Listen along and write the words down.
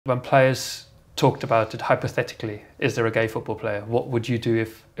When players talked about it hypothetically, is there a gay football player? What would you do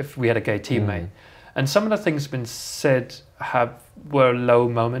if we had a gay teammate? And some of the things been said were low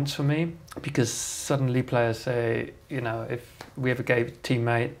moments for me, because suddenly players say, you know, if we have a gay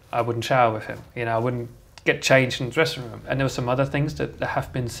teammate, I wouldn't shower with him. You know, I wouldn't get changed in the dressing room. And there were some other things that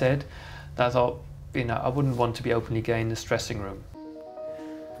have been said that I thought, you know, I wouldn't want to be openly gay in this dressing room.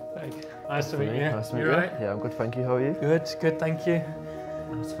 Nice to meet you. Nice to meet you. Right? Yeah, I'm good, thank you. How are you? Good, thank you.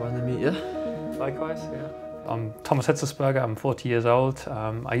 Nice to finally meet you. Likewise, yeah. I'm Thomas Hitzlsperger, I'm 40 years old.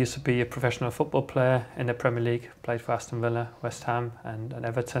 I used to be a professional football player in the Premier League, played for Aston Villa, West Ham and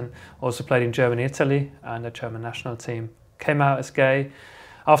Everton. Also played in Germany, Italy and the German national team. Came out as gay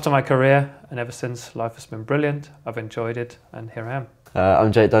after my career, and ever since life has been brilliant. I've enjoyed it and here I am.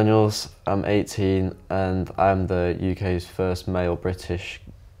 I'm Jake Daniels, I'm 18 and I'm the UK's first male British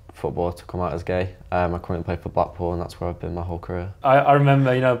footballer to come out as gay. I currently play for Blackpool and that's where I've been my whole career. I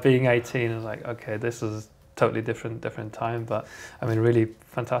remember, you know, being 18, I was like, okay, this is totally different time, but I mean, really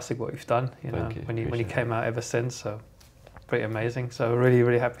fantastic what you've done, you know, when you came out ever since, so pretty amazing. So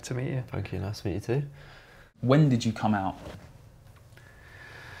really happy to meet you. Thank you, nice to meet you too. When did you come out?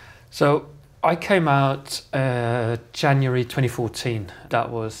 So I came out January 2014. That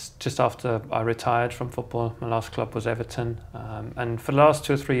was just after I retired from football. My last club was Everton. And for the last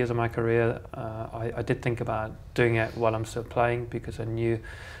 2 or 3 years of my career, I did think about doing it while I'm still playing, because I knew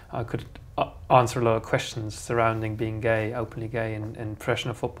I could answer a lot of questions surrounding being gay, openly gay in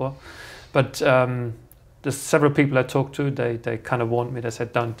professional football. But there's several people I talked to, they kind of warned me, they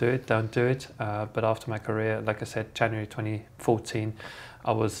said, don't do it. But after my career, like I said, January 2014,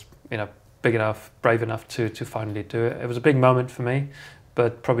 I was, you know, big enough, brave enough to finally do it. It was a big moment for me,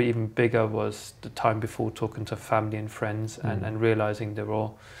 but probably even bigger was the time before, talking to family and friends and realizing they were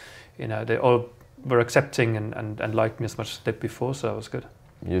all, you know, they all were accepting and liked me as much as they did before, so it was good.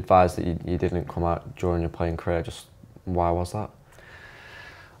 You advised that you didn't come out during your playing career, just why was that?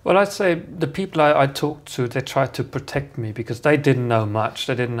 Well, I'd say the people I talked to, they tried to protect me because they didn't know much.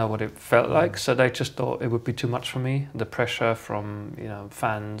 They didn't know what it felt like, so they just thought it would be too much for me. The pressure from, you know,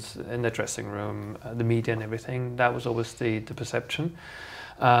 fans in the dressing room, the media and everything, that was always the perception.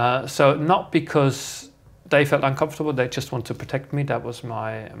 So not because they felt uncomfortable, they just want to protect me. That was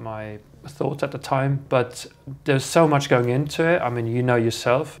my thought at the time, but there's so much going into it. I mean, you know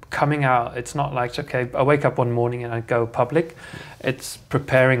yourself, coming out, it's not like, okay, I wake up one morning and I go public. It's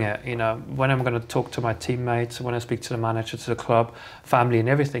preparing it, you know, when I'm going to talk to my teammates, when I speak to the manager, to the club, family and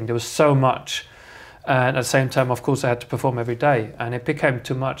everything. There was so much, and at the same time, of course, I had to perform every day, and it became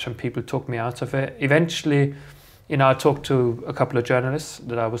too much and people talked me out of it. Eventually, you know, I talked to a couple of journalists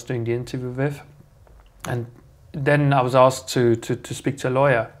that I was doing the interview with, and then I was asked to speak to a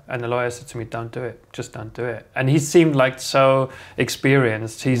lawyer, and the lawyer said to me, don't do it, just don't do it. And he seemed like so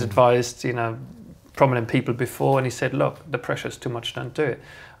experienced. He's advised, you know, prominent people before, and he said, look, the pressure's too much, don't do it.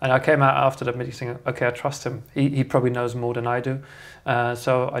 And I came out after that meeting saying, okay, I trust him. He probably knows more than I do.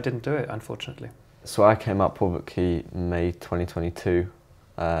 So I didn't do it, unfortunately. So I came out publicly May 2022.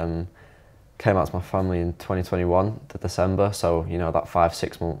 Came out to my family in 2021 to December. So, you know, that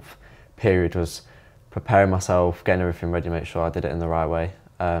 5-6 month period was preparing myself, getting everything ready, make sure I did it in the right way.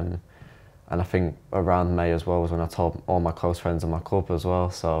 And I think around May as well was when I told all my close friends in my club as well.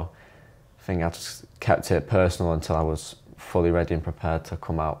 So I think I just kept it personal until I was fully ready and prepared to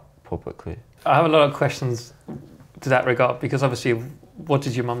come out publicly. I have a lot of questions to that regard, because obviously, what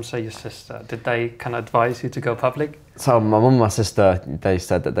did your mum say, your sister? Did they kind of advise you to go public? So my mum and my sister, they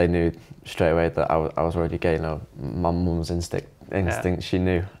said that they knew straight away that I was already gay. You know, my mum's instinct, she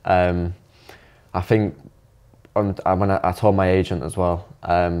knew. I think when I told my agent as well,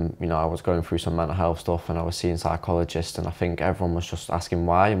 you know, I was going through some mental health stuff and I was seeing psychologists, and I think everyone was just asking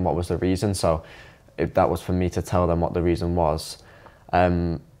why and what was the reason. So that was for me to tell them what the reason was.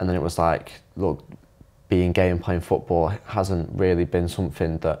 And then it was like, look, being gay and playing football hasn't really been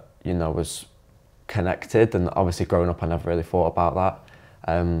something that, you know, was connected, and obviously growing up I never really thought about that.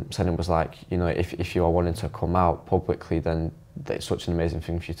 So then it was like, you know, if you are wanting to come out publicly, then it's such an amazing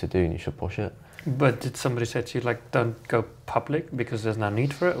thing for you to do and you should push it. But did somebody say to you, like, don't go public because there's no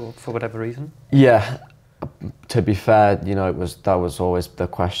need for it, or for whatever reason? Yeah, to be fair, you know, that was always the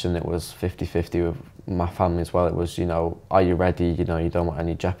question. It was 50-50 with my family as well. It was, you know, are you ready? You know, you don't want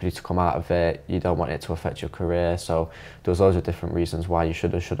any jeopardy to come out of it. You don't want it to affect your career. So there was loads of different reasons why you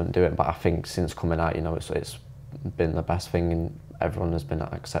should or shouldn't do it. But I think since coming out, you know, it's been the best thing and everyone has been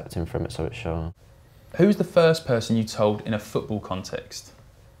accepting from it, so it's shown. Who's the first person you told in a football context?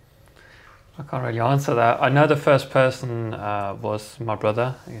 I can't really answer that. I know the first person was my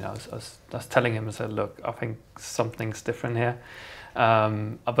brother. You know, I was telling him, I said, look, I think something's different here.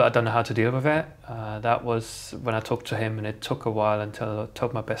 but I don't know how to deal with it. That was when I talked to him, and it took a while until I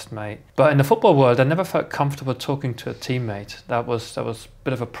told my best mate. But in the football world, I never felt comfortable talking to a teammate. That was a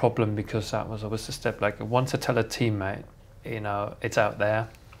bit of a problem, because that was always a step. Like, once I tell a teammate, you know, it's out there.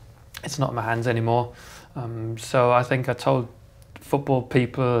 It's not in my hands anymore. So I think I told football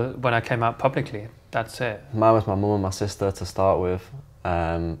people when I came out publicly. That's it. Mine was my mum and my sister to start with,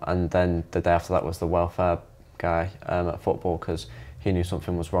 and then the day after that was the welfare guy at football, because he knew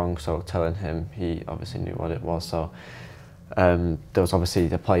something was wrong, so telling him, he obviously knew what it was. So there was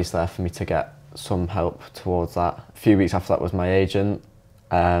obviously a place there for me to get some help towards that. A few weeks after that was my agent,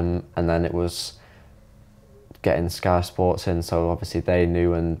 and then it was getting Sky Sports in, so obviously they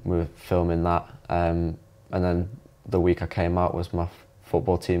knew, and we were filming that. And then the week I came out was my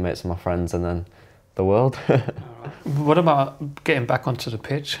football teammates and my friends, and then the world. What about getting back onto the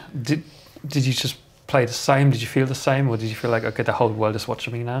pitch? Did you just play the same? Did you feel the same, or did you feel like, okay, the whole world is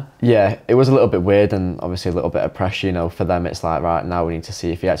watching me now? Yeah, it was a little bit weird, and obviously a little bit of pressure. You know, for them it's like, right, now we need to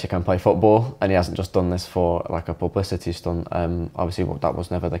see if he actually can play football, and he hasn't just done this for like a publicity stunt. Obviously that was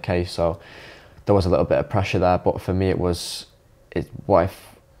never the case, so there was a little bit of pressure there. But for me,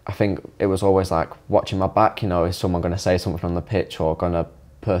 I think it was always like watching my back. You know, is someone going to say something on the pitch or going to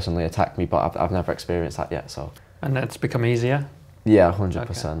personally attack me? But I've never experienced that yet. So. And it's become easier? Yeah,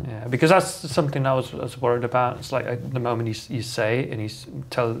 100%. Okay. Yeah, because that's something I was worried about. It's like the moment you say and you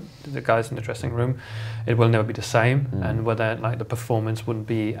tell the guys in the dressing room, it will never be the same, and whether like the performance wouldn't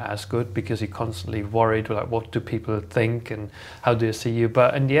be as good, because you're constantly worried, like, what do people think and how do they see you?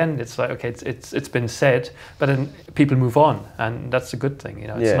 But in the end, it's like, okay, it's been said, but then people move on, and that's a good thing. You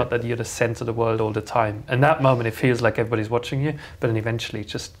know, it's not that you're the centre of the world all the time. In that moment, it feels like everybody's watching you, but then eventually,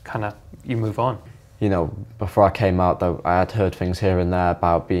 just kind of you move on. You know, before I came out, though, I had heard things here and there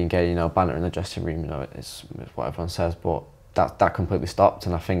about being gay, you know, banter in the dressing room, you know, it's what everyone says, but that completely stopped,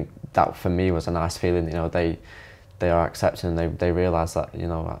 and I think that for me was a nice feeling. You know, they are accepting, and they realise that, you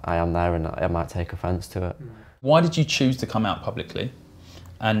know, I am there, and I might take offence to it. Why did you choose to come out publicly,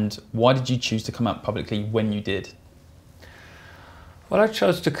 and why did you choose to come out publicly when you did? Well, I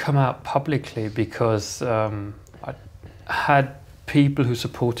chose to come out publicly because I had people who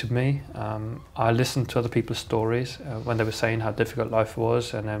supported me. I listened to other people's stories when they were saying how difficult life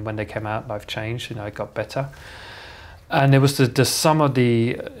was, and then when they came out, life changed. You know, it got better. And it was the sum of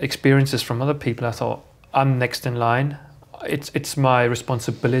the experiences from other people. I thought, I'm next in line. It's my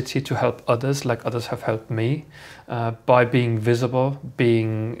responsibility to help others, like others have helped me, by being visible,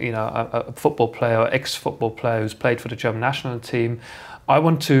 being, you know, a football player, ex-football player who's played for the German national team. I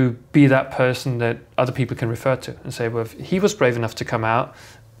want to be that person that other people can refer to and say, well, if he was brave enough to come out,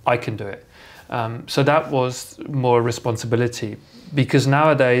 I can do it. So that was more responsibility, because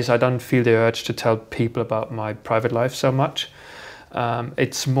nowadays I don't feel the urge to tell people about my private life so much.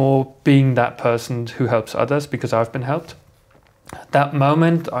 It's more being that person who helps others because I've been helped. That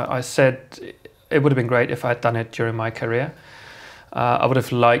moment, I said it would have been great if I had done it during my career. I would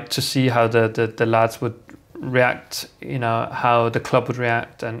have liked to see how the lads would react, you know, how the club would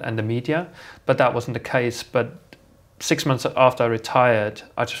react and the media, but that wasn't the case. But 6 months after I retired,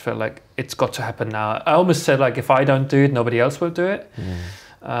 I just felt like it's got to happen now. I almost said, like, if I don't do it, nobody else will do it.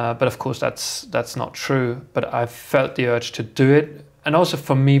 But of course that's not true, but I felt the urge to do it. And also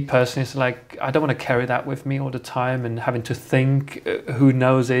for me personally, it's like, I don't want to carry that with me all the time and having to think who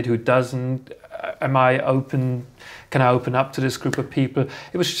knows it, who doesn't, am I open, can I open up to this group of people?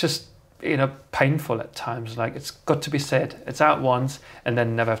 It was just, you know, painful at times. Like, it's got to be said. It's out once and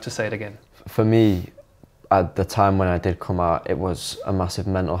then never have to say it again. For me, at the time when I did come out, it was a massive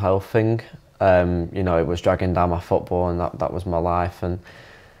mental health thing. You know, it was dragging down my football, and that was my life. And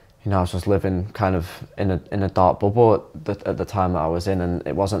you know, I was just living kind of in a dark bubble at the time that I was in, and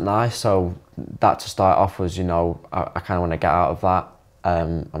it wasn't nice. So that, to start off, was, you know, I kind of want to get out of that.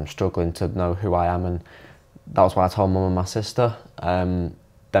 I'm struggling to know who I am, and that was why I told Mum and my sister.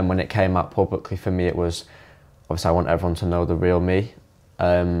 Then when it came out publicly, for me, it was, obviously I want everyone to know the real me,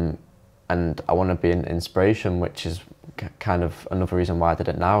 and I want to be an inspiration, which is kind of another reason why I did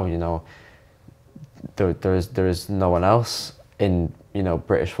it now. You know, there is no one else in, you know,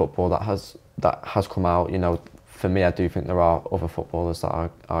 British football that has come out. You know, for me, I do think there are other footballers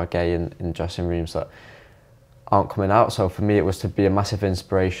that are gay in dressing rooms that aren't coming out. So for me, it was to be a massive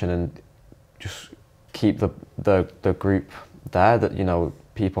inspiration and just keep the group there, that, you know,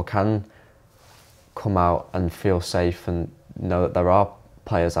 people can come out and feel safe and know that there are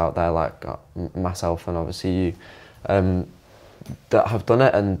players out there like myself and obviously you, that have done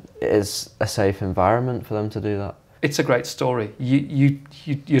it, and it is a safe environment for them to do that. it's a great story.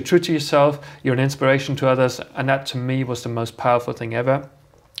 You're true to yourself, you're an inspiration to others, and that to me was the most powerful thing ever.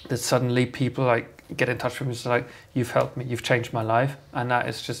 That suddenly people like get in touch with me and say like, you've helped me, you've changed my life, and that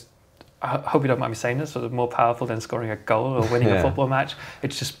is just, I hope you don't mind me saying this, sort of more powerful than scoring a goal or winning a football match.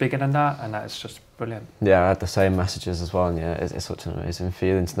 It's just bigger than that, and that is just brilliant. Yeah, I had the same messages as well, and yeah, it's such an amazing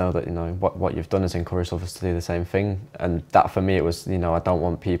feeling to know that, you know, what you've done is encouraged others to do the same thing. And that for me, it was, you know, I don't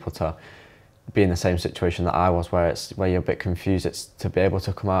want people to be in the same situation that I was, where you're a bit confused. It's to be able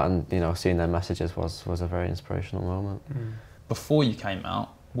to come out and, you know, seeing their messages was a very inspirational moment. Before you came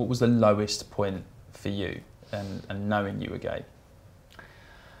out, what was the lowest point for you and knowing you were gay?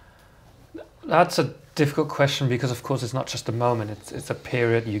 That's a difficult question, because of course it's not just a moment, it's a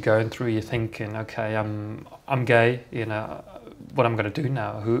period you're going through. You're thinking, okay, I'm gay, you know, what I'm going to do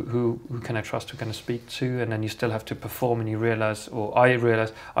now, who can I trust, who can I speak to? And then you still have to perform, and you realize, or I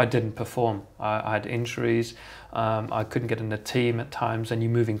realized I didn't perform. I had injuries, I couldn't get in the team at times, and you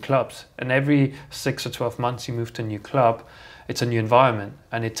move in clubs, and every 6 or 12 months you move to a new club. It's a new environment,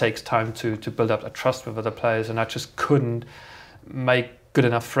 and it takes time to build up a trust with other players, and I just couldn't make good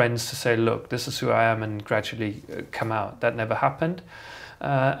enough friends to say, look, this is who I am, and gradually come out. That never happened.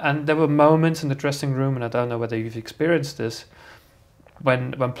 And there were moments in the dressing room, and I don't know whether you've experienced this,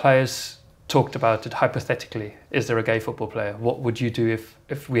 when players talked about it hypothetically. Is there a gay football player? What would you do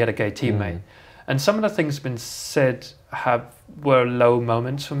if we had a gay teammate? And some of the things been said were low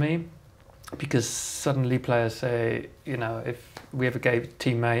moments for me, because suddenly players say, you know, if we have a gay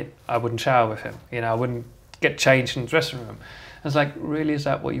teammate, I wouldn't shower with him. You know, I wouldn't get changed in the dressing room. I was like, really, is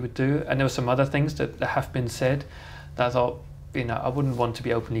that what you would do? And there were some other things that have been said that I thought, you know, I wouldn't want to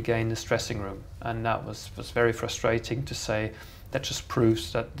be openly gay in this dressing room. And that was very frustrating to say. That just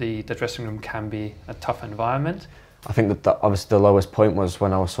proves that the dressing room can be a tough environment. I think that obviously the lowest point was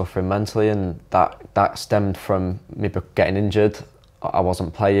when I was suffering mentally, and that stemmed from me getting injured. I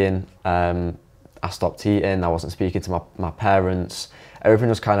wasn't playing, I stopped eating, I wasn't speaking to my parents. Everything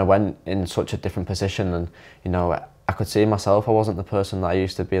just kind of went in such a different position, and, you know, I could see myself. I wasn't the person that I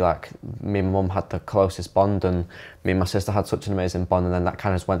used to be. Like, me and mum had the closest bond, and me and my sister had such an amazing bond, and then that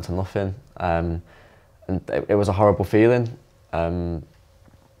kind of just went to nothing. And it was a horrible feeling.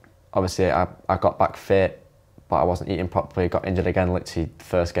 Obviously I got back fit, but I wasn't eating properly, got injured again literally the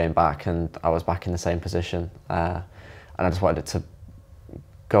first game back, and I was back in the same position. And I just wanted it to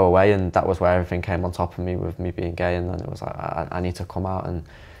go away, and that was where everything came on top of me, with me being gay. And then it was like, I need to come out and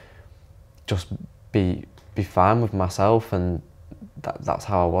just be fine with myself, and that's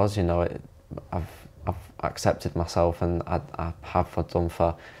how I was, you know. I've accepted myself, and I have done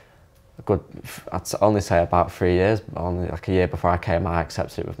for a good, I'd only say about 3 years, only like a year before I came out, I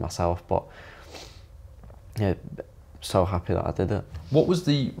accepted it with myself. But yeah, so happy that I did it. What was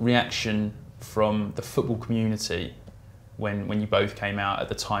the reaction from the football community when you both came out at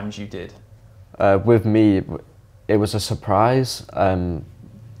the times you did? With me, it was a surprise.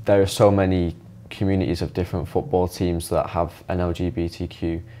 There are so many communities of different football teams that have an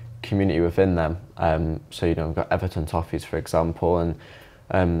LGBTQ community within them. So, you know, we've got Everton Toffees, for example,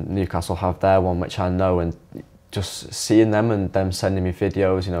 and Newcastle have their one, which I know, and just seeing them and them sending me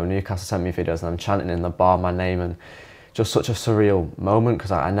videos, you know, Newcastle sent me videos and I'm chanting in the bar my name, and just such a surreal moment,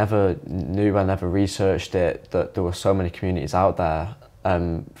 because I never knew, I never researched it, that there were so many communities out there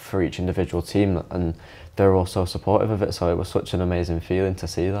for each individual team, and they're all so supportive of it. So it was such an amazing feeling to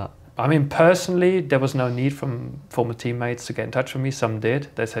see that. I mean, personally, there was no need from former teammates to get in touch with me. Some did.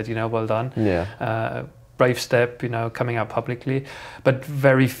 They said, you know, well done. Yeah. Brave step, you know, coming out publicly. But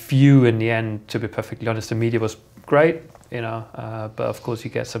very few in the end, to be perfectly honest. The media was great, you know, but of course you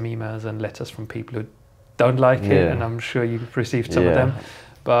get some emails and letters from people who don't like it, and I'm sure you've received some of them.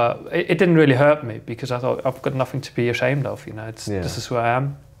 But it didn't really hurt me, because I thought, I've got nothing to be ashamed of, you know. This is who I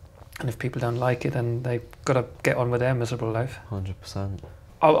am. And if people don't like it, then they've got to get on with their miserable life. 100%.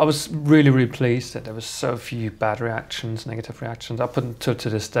 I was really, really pleased that there was so few bad reactions, negative reactions. Up until to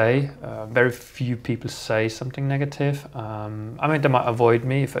this day, very few people say something negative. I mean, they might avoid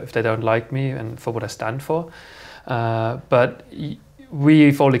me if they don't like me and for what I stand for. But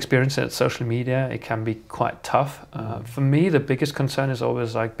we've all experienced it. Social media, it can be quite tough. For me, the biggest concern is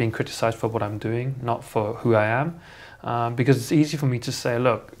always like being criticized for what I'm doing, not for who I am. Because it's easy for me to say,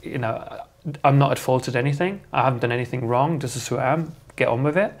 look, you know, I'm not at fault at anything. I haven't done anything wrong. This is who I am. Get on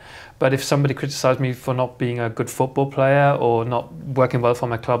with it. But if somebody criticizes me for not being a good football player or not working well for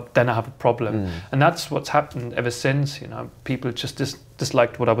my club, then I have a problem. And that's what's happened ever since. You know, people just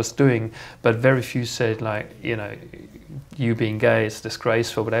disliked what I was doing, but very few said, like, you know, you being gay is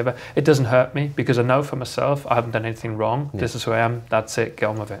disgraceful, whatever. It doesn't hurt me, because I know for myself I haven't done anything wrong. This is who I am. That's it. Get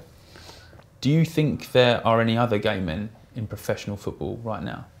on with it. Do you think there are any other gay men in professional football right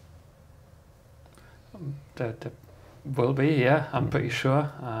now? There will be, yeah, I'm pretty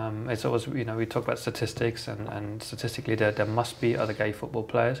sure. It's always, you know, we talk about statistics, and statistically there must be other gay football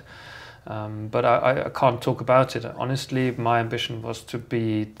players. But I can't talk about it. Honestly, my ambition was to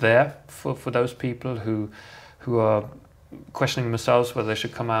be there for those people who are questioning themselves whether they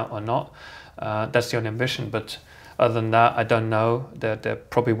should come out or not. That's the only ambition. But other than that, I don't know. There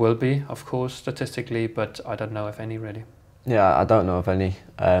probably will be, of course, statistically, but I don't know if any, really. Yeah, I don't know of any.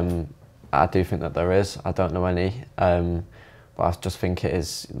 I do think that there is. I don't know any. But I just think it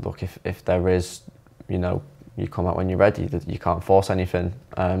is, look, if there is, you know, you come out when you're ready. You can't force anything.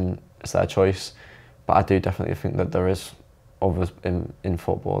 It's their choice. But I do definitely think that there is others in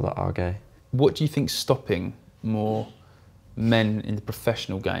football that are gay. What do you think's stopping more men in the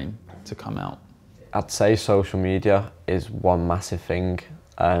professional game to come out? I'd say social media is one massive thing.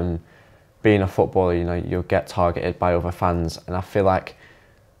 Being a footballer, you know, you'll get targeted by other fans, and I feel like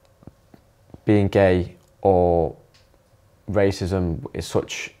being gay or racism is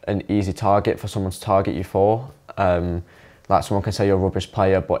such an easy target for someone to target you for. Like, someone can say you're a rubbish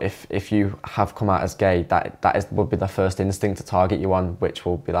player, but if you have come out as gay, that would be the first instinct to target you on, which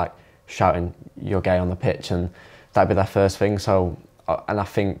will be like shouting you're gay on the pitch, and that'd be their first thing. So, and I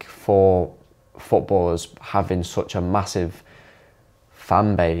think for footballers having such a massive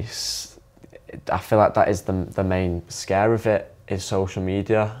fan base, I feel like that is the main scare of it, is social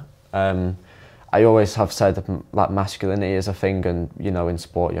media. I always have said that, like, masculinity is a thing, and, you know, in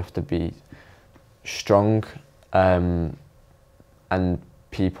sport you have to be strong, and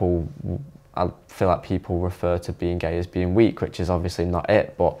people, I feel like people refer to being gay as being weak, which is obviously not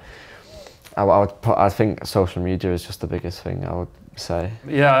it, but I think social media is just the biggest thing, I would say.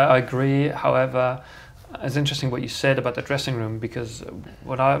 Yeah, I agree. However, it's interesting what you said about the dressing room, because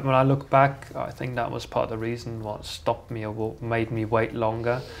when I look back, I think that was part of the reason what stopped me or what made me wait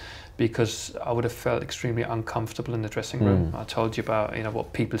longer, because I would have felt extremely uncomfortable in the dressing room. I told you about, you know,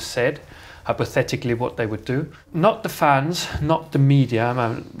 what people said, hypothetically what they would do. Not the fans, not the media. I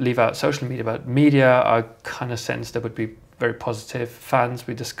mean, leave out social media, but media, I kind of sensed there would be very positive. Fans,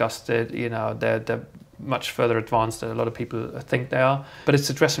 we discussed it, you know, they're much further advanced than a lot of people think they are. But it's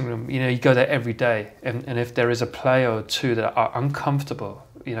the dressing room, you know, you go there every day, and if there is a player or two that are uncomfortable,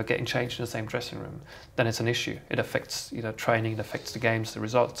 you know, getting changed in the same dressing room, then it's an issue. It affects, you know, training, it affects the games, the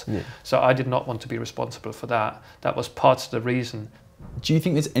results. Yeah. So I did not want to be responsible for that. That was part of the reason. Do you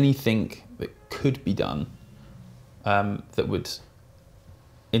think there's anything that could be done that would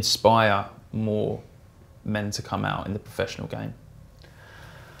inspire more men to come out in the professional game?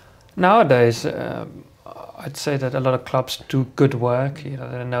 Nowadays, I'd say that a lot of clubs do good work. You know,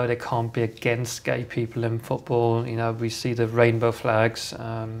 they know they can't be against gay people in football. You know, we see the rainbow flags,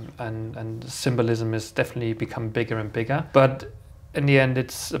 and symbolism has definitely become bigger and bigger. But in the end,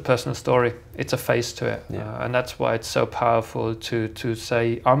 it's a personal story. It's a face to it, yeah. And that's why it's so powerful to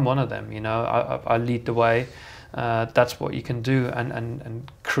say, I'm one of them. You know, I lead the way. That's what you can do, and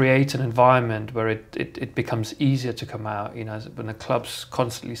create an environment where it becomes easier to come out. You know, when the clubs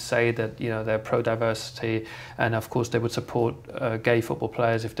constantly say that, you know, they're pro-diversity, and of course they would support gay football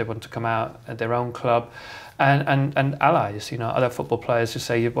players if they want to come out at their own club, and allies, you know, other football players who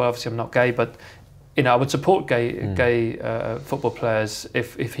say, well, obviously I'm not gay, but, you know, I would support gay football players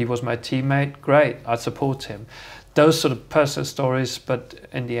if he was my teammate. Great, I'd support him. Those sort of personal stories, but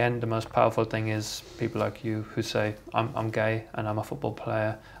in the end, the most powerful thing is people like you who say, I'm gay and I'm a football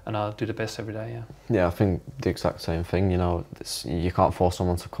player and I'll do the best every day, yeah. Yeah, I think the exact same thing, you know, you can't force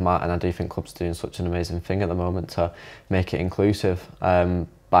someone to come out, and I do think clubs are doing such an amazing thing at the moment to make it inclusive. But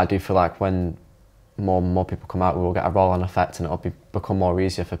I do feel like when more and more people come out, we will get a roll-on effect, and it'll become more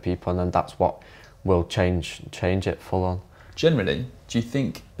easier for people, and then that's what will change it full on. Generally, do you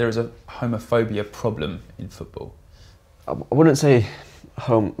think there is a homophobia problem in football? I wouldn't say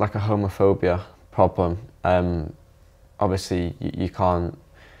like a homophobia problem. Obviously, you can't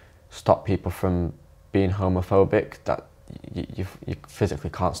stop people from being homophobic. That you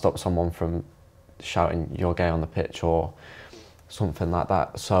physically can't stop someone from shouting you're gay on the pitch or something like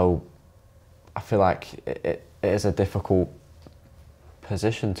that. So I feel like it is a difficult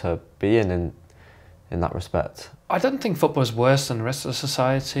position to be in that respect. I don't think football is worse than the rest of the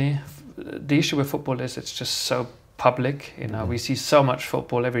society. The issue with football is it's just so public, you know, we see so much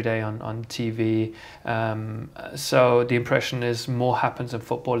football every day on TV, so the impression is more happens in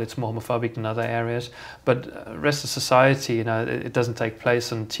football, it's more homophobic than other areas, but the rest of society, you know, it doesn't take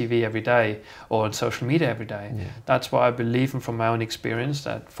place on TV every day or on social media every day. Yeah. That's why I believe, and from my own experience,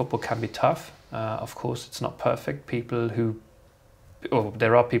 that football can be tough. Of course, it's not perfect. People who or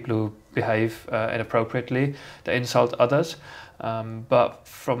there are people who behave inappropriately, they insult others. But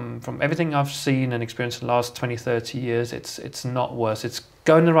from everything I've seen and experienced in the last 20, 30 years, it's not worse. It's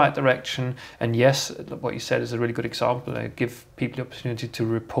going in the right direction. And yes, what you said is a really good example. Give people the opportunity to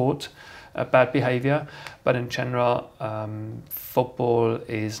report bad behaviour. But in general, football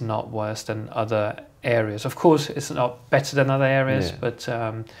is not worse than other areas. Of course, it's not better than other areas, but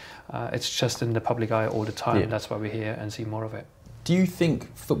it's just in the public eye all the time. Yeah. That's why we hear and see more of it. Do you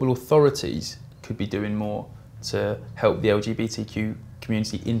think football authorities could be doing more to help the LGBTQ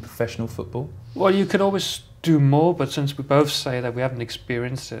community in professional football? Well, you can always do more, but since we both say that we haven't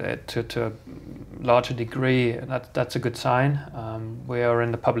experienced it to a larger degree, that's a good sign. We are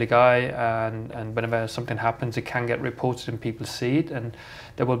in the public eye, and whenever something happens, it can get reported and people see it, and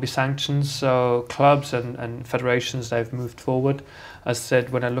there will be sanctions. So clubs and federations, they've moved forward. As I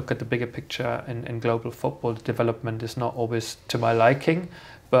said, when I look at the bigger picture in global football, the development is not always to my liking,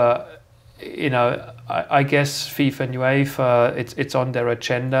 but you know, I guess FIFA and UEFA, it's on their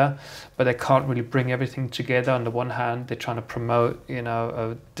agenda, but they can't really bring everything together. On the one hand, they're trying to promote, you know,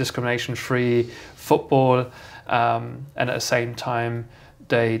 a discrimination-free football, and at the same time,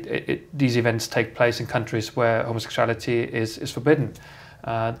 these events take place in countries where homosexuality is forbidden.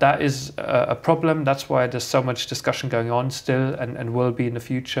 That is a problem. That's why there's so much discussion going on still, and will be in the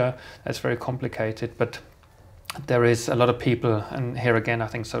future. It's very complicated, but there is a lot of people, and here again I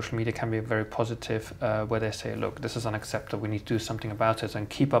think social media can be very positive, where they say, look, this is unacceptable, we need to do something about it, and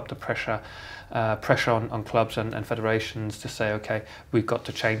keep up the pressure on clubs and federations to say, okay, we've got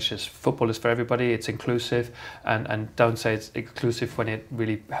to change this. Football is for everybody, it's inclusive, and don't say it's exclusive when it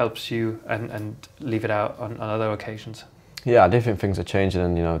really helps you, and leave it out on other occasions. Yeah, I do think things are changing,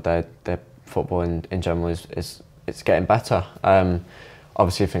 and you know, their football in general is getting better.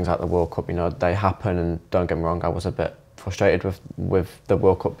 Obviously things like the World Cup, you know, they happen, and don't get me wrong, I was a bit frustrated with the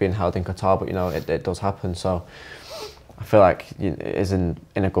World Cup being held in Qatar, but you know, it does happen. So I feel like it is in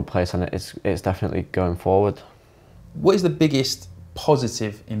a good place, and it's definitely going forward. What is the biggest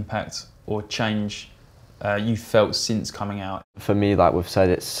positive impact or change you felt since coming out? For me, like we've said,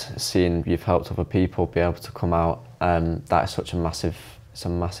 it's seeing you've helped other people be able to come out. That is such a massive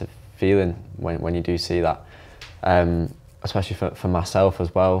feeling when you do see that. Especially for myself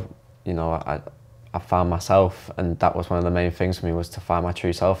as well, you know, I found myself, and that was one of the main things for me, was to find my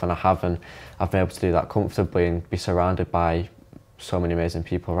true self, and I've been able to do that comfortably and be surrounded by so many amazing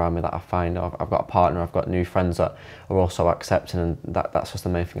people around me that I find. I've got a partner, I've got new friends that are also accepting, and that's just the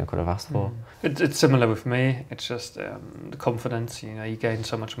main thing I could have asked for. It's similar with me. It's just the confidence, you know, you gain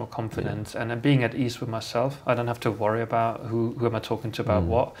so much more confidence, and being at ease with myself. I don't have to worry about who am I talking to about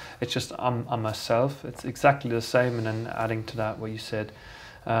what. It's just I'm myself. It's exactly the same, and then adding to that what you said,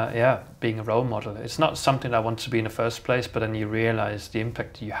 being a role model. It's not something I want to be in the first place, but then you realise the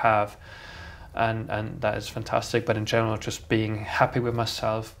impact you have. And that is fantastic, but in general, just being happy with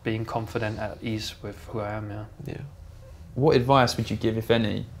myself, being confident, at ease with who I am. Yeah. What advice would you give, if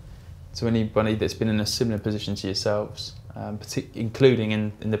any, to anybody that's been in a similar position to yourselves, including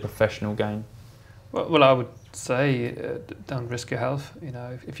in the professional game? Well, I would say don't risk your health. You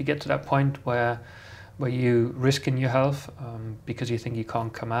know, if you get to that point where you risking your health because you think you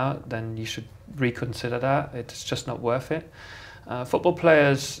can't come out, then you should reconsider that. It's just not worth it. Football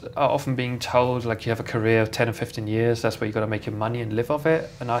players are often being told, like, you have a career of 10 or 15 years, that's where you've got to make your money and live off it,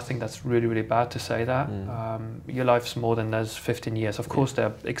 and I think that's really, really bad to say that. Your life's more than those 15 years. Of course,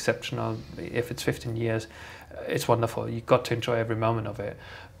 they're exceptional. If it's 15 years, it's wonderful. You've got to enjoy every moment of it.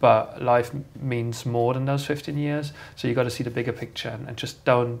 But life means more than those 15 years, so you've got to see the bigger picture, and just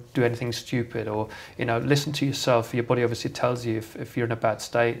don't do anything stupid, or, you know, listen to yourself. Your body obviously tells you if you're in a bad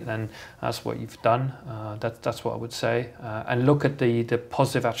state, then that's what you've done. That's what I would say. And look at the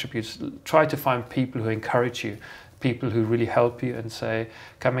positive attributes. Try to find people who encourage you, people who really help you, and say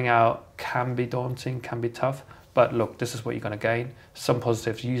coming out can be daunting, can be tough, but look, this is what you're going to gain. Some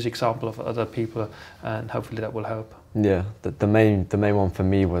positives. Use example of other people, and hopefully that will help. Yeah, the main one for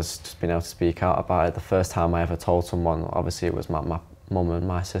me was just being able to speak out about it. The first time I ever told someone, obviously it was my mum and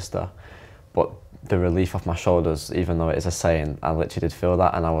my sister, but the relief off my shoulders, even though it is a saying, I literally did feel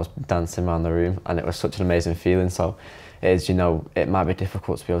that, and I was dancing around the room, and it was such an amazing feeling. So it is, you know, it might be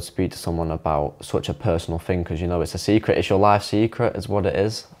difficult to be able to speak to someone about such a personal thing, because, you know, it's a secret, it's your life secret is what it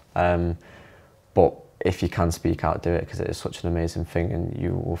is. But if you can speak out, do it, because it is such an amazing thing, and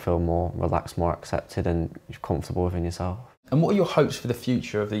you will feel more relaxed, more accepted, and you're comfortable within yourself. And what are your hopes for the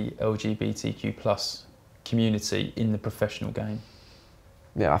future of the LGBTQ+ community in the professional game?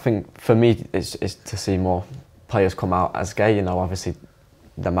 Yeah, I think for me it's to see more players come out as gay. You know, obviously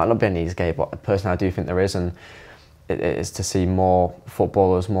there might not be any as gay, but personally I do think there is, and is to see more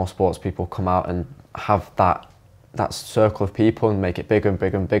footballers, more sports people come out and have that circle of people and make it bigger and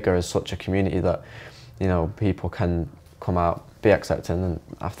bigger and bigger as such a community that, you know, people can come out, be accepting,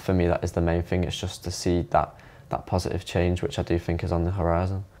 and for me that is the main thing. It's just to see that positive change, which I do think is on the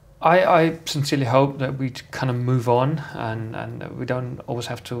horizon. I sincerely hope that we kind of move on and we don't always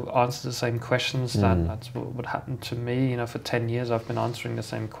have to answer the same questions. That's what happened to me. You know, for 10 years I've been answering the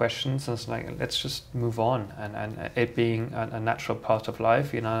same questions, and it's like, let's just move on. And it being a natural part of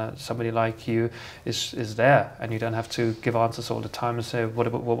life, you know, somebody like you is there, and you don't have to give answers all the time and say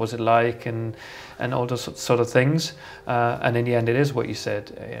what was it like and all those sort of things. And in the end, it is what you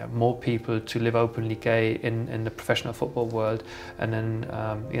said: more people to live openly gay in the professional football world, and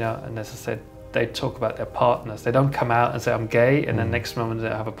then you know. And as I said, they talk about their partners. They don't come out and say, I'm gay, and then next moment they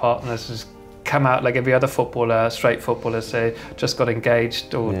have a partner. They just come out like every other footballer, straight footballer, say, just got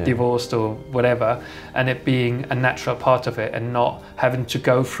engaged or divorced or whatever, and it being a natural part of it and not having to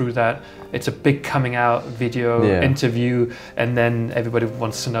go through that. It's a big coming out video, interview, and then everybody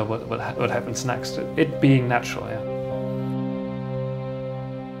wants to know what happens next. It being natural,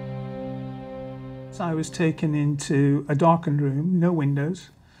 So I was taken into a darkened room, no windows,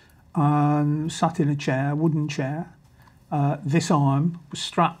 sat in a chair, wooden chair. This arm was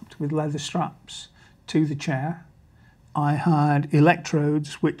strapped with leather straps to the chair. I had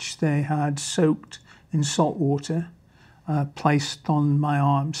electrodes which they had soaked in salt water, placed on my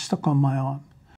arm, stuck on my arm.